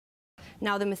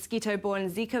Now, the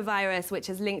mosquito-borne Zika virus, which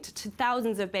is linked to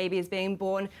thousands of babies being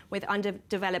born with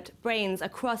underdeveloped brains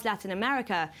across Latin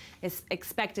America, is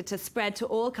expected to spread to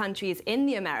all countries in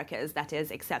the Americas, that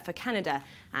is, except for Canada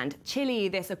and Chile,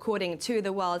 this according to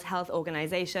the World Health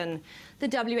Organization. The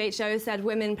WHO said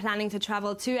women planning to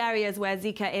travel to areas where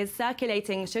Zika is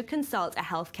circulating should consult a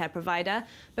healthcare provider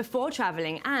before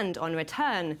traveling and on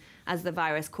return, as the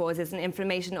virus causes an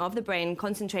inflammation of the brain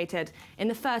contracted,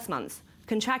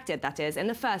 that is, in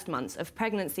the first months of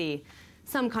pregnancy.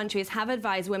 Some countries have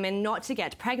advised women not to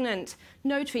get pregnant.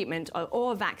 No treatment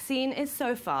or vaccine is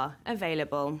so far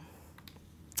available.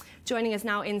 Joining us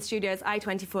now in studio is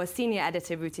I24 senior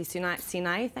editor Ruti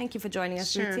Sinai. Thank you for joining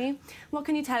us, Sure. Ruti. What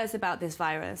can you tell us about this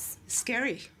virus?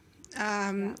 Scary.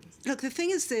 Look, the thing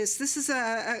is this is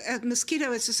a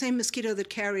mosquito. It's the same mosquito that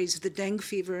carries the dengue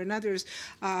fever and others.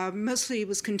 Mostly it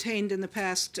was contained in the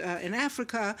past in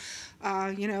Africa.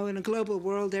 You know, in a global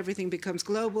world, everything becomes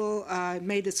global. It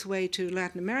made its way to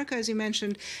Latin America, as you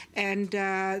mentioned. And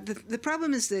the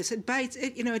problem is this. It bites,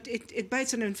 it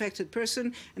bites an infected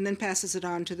person and then passes it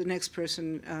on to the next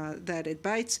person that it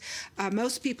bites.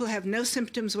 Most people have no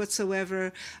symptoms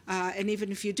whatsoever. And even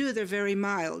if you do, they're very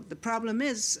mild. The problem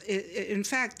is, in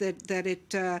fact, that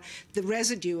the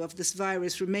residue of this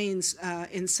virus remains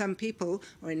in some people,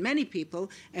 or in many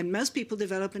people, and most people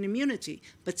develop an immunity.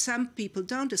 But some people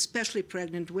don't, especially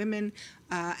pregnant women,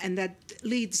 and that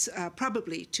leads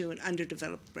probably to an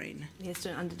underdeveloped brain. Yes, to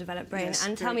an underdeveloped brain. Yes,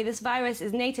 and tell me, this virus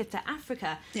is native to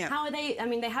Africa. Yeah. How are they, I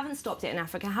mean, they haven't stopped it in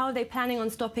Africa. How are they planning on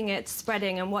stopping it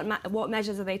spreading, and what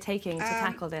measures are they taking to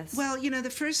tackle this? Well, you know, the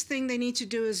first thing they need to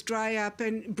do is dry up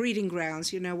and breeding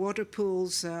grounds, you know, water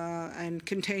pools and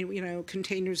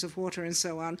containers of water and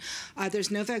so on.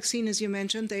 There's no vaccine, as you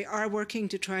mentioned. They are working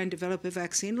to try and develop a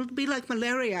vaccine. It'll be like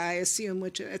malaria, I assume,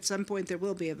 which at some point there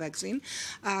will be a vaccine.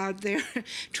 They're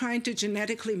trying to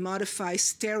genetically modify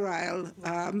sterile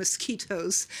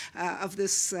mosquitoes of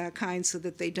this kind so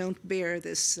that they don't bear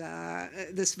this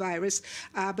this virus.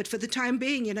 But for the time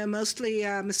being, you know, mostly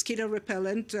mosquito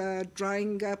repellent,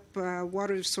 drying up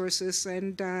water sources,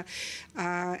 and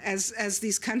as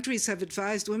these countries have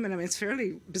advised women, I mean, it's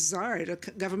fairly bizarre. The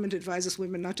government advises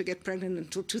women not to get pregnant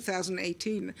until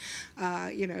 2018.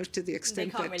 You know, to the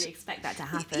extent they can't really expect that to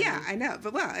happen. Yeah, I know,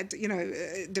 but well,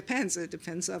 it depends. It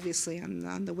depends obviously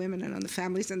on the women and on the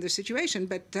families and their situation.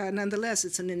 But nonetheless,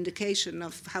 it's an indication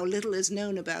of how little is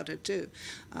known about it too,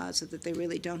 so that they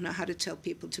really don't know how to tell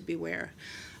people to beware.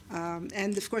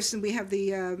 And of course, we have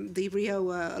the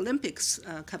Rio Olympics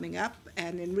coming up,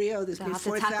 and in Rio there's been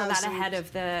 4,000. We'll have to tackle that ahead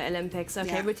of the Olympics. Okay,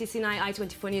 Yeah. Ruti Sinai,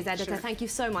 I24 News editor. Sure. Thank you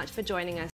so much for joining us.